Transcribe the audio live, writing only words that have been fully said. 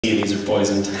These are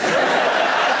poisoned.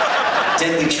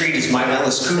 Deadly Treat is my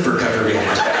Alice Cooper cover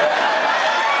band.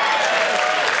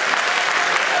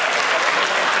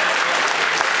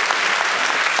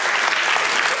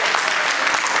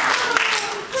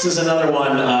 This is another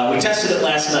one. We tested it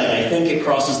last night. I think it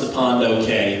crosses the pond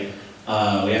okay.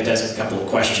 We have to ask a couple of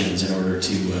questions in order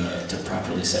to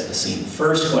properly set the scene.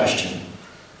 First question: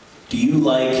 do you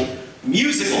like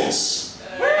musicals?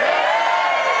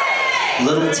 A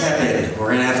little tepid.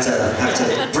 We're gonna have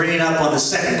to bring it up on the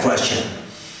second question.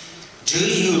 Do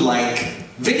you like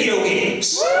video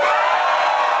games?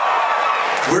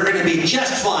 We're gonna be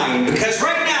just fine because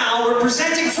right now we're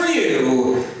presenting for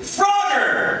you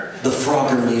Frogger, the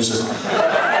Frogger musical.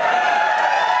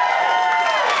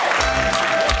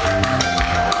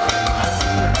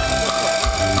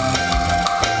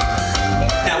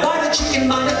 Now why the chicken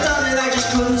might have done it, I just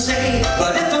couldn't say.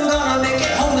 But if I'm gonna make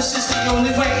it home, this is the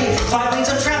only way. 5 lanes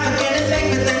of traffic and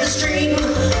embankment then the stream.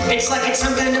 It's like it's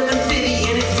some kind of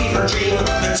amphibian fever dream.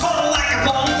 The total lack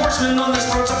of law enforcement on this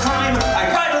road's a crime.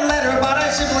 I write a letter, but I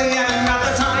simply haven't got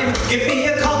the time. Give me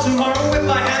a call tomorrow if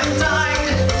I haven't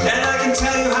died, and I can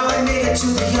tell you how I made it to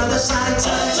the other side.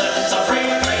 Up, left, up, right,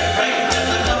 left,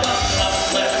 up,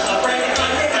 left, up, right,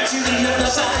 I made it to the other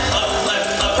side. Up,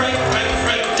 left, up, right,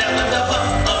 down, left, up,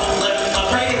 left, up,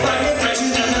 right, I made it to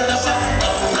the other side.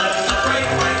 Up, left, up,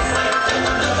 right, down,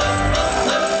 left, up,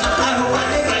 left, I hope I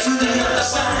make it to the other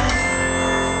side.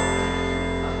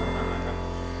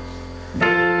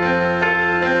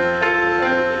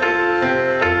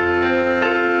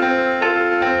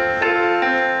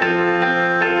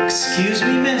 Excuse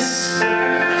me, miss, I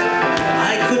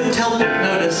couldn't help but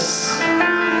notice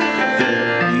that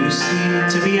you seem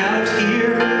to be out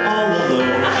here all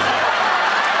alone.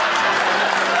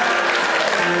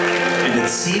 And it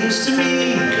seems to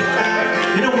me,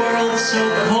 in a world so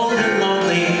cold and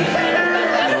lonely,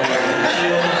 no one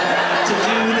should to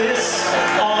do this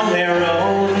on their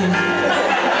own.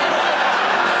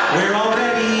 We're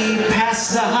already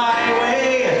past the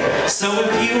highway, so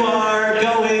if you are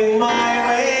going my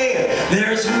way,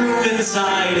 there's room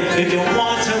inside. If you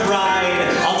want to ride,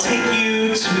 I'll take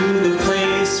you to the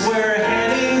place we're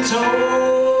heading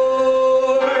toward.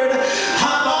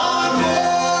 Hop on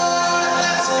board,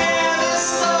 let's bear this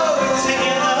load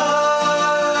together.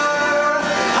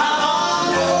 Hop on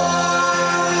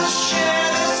board, let's share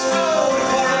this road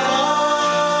forever.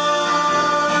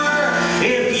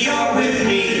 If you're with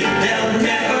me, there'll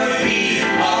never be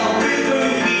a river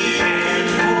we can't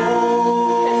ford.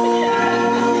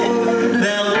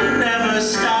 They'll never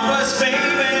stop us, baby.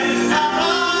 Hop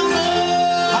on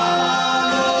board, hop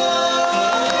on board.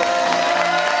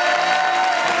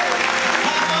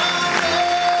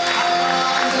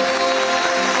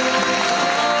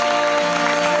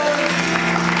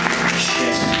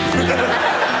 Shit.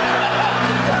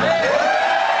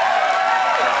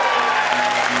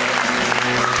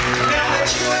 Now that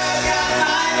you have got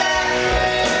my back,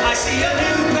 I see a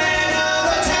new plan of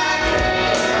attack.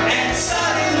 And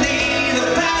suddenly the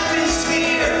path is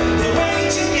clear, the way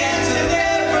to get to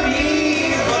there from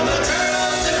here. From the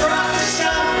turtles across the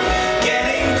stump,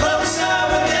 getting closer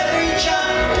with every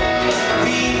jump.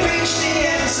 We reached the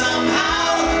end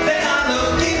somehow, then I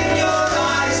look in your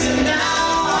eyes and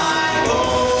now I go.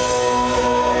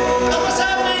 What's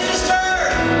up, Manchester?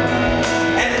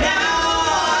 And now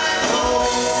I go.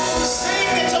 Sing,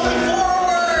 it's only 4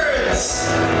 words.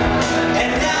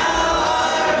 And now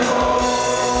I go.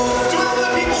 Do it for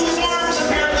the people whose arms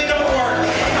apparently don't work.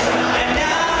 And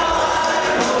now I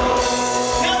go.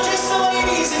 Now just the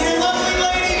ladies in your lovely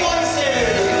lady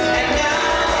voices. And now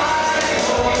I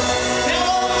go. Now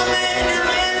all the men in your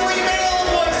manly male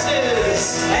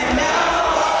voices. And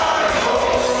now I go.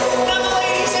 Now the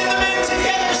ladies and the men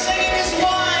together singing as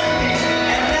one.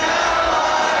 And now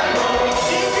I go.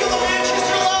 Do you feel the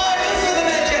Manchester love? Do you feel the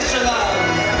Manchester love?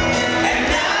 And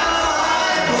now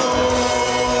I go.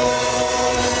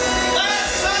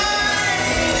 Let's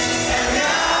sing. And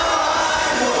now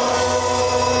I go.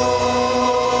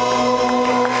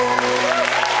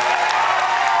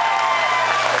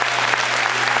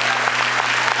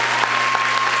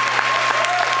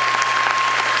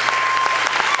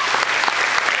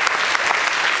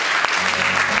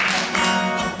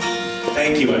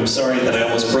 Thank you. I'm sorry that I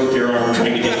almost broke your arm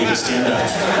trying to get you to stand up.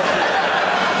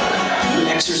 You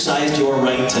exercised your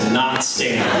right to not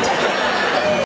stand.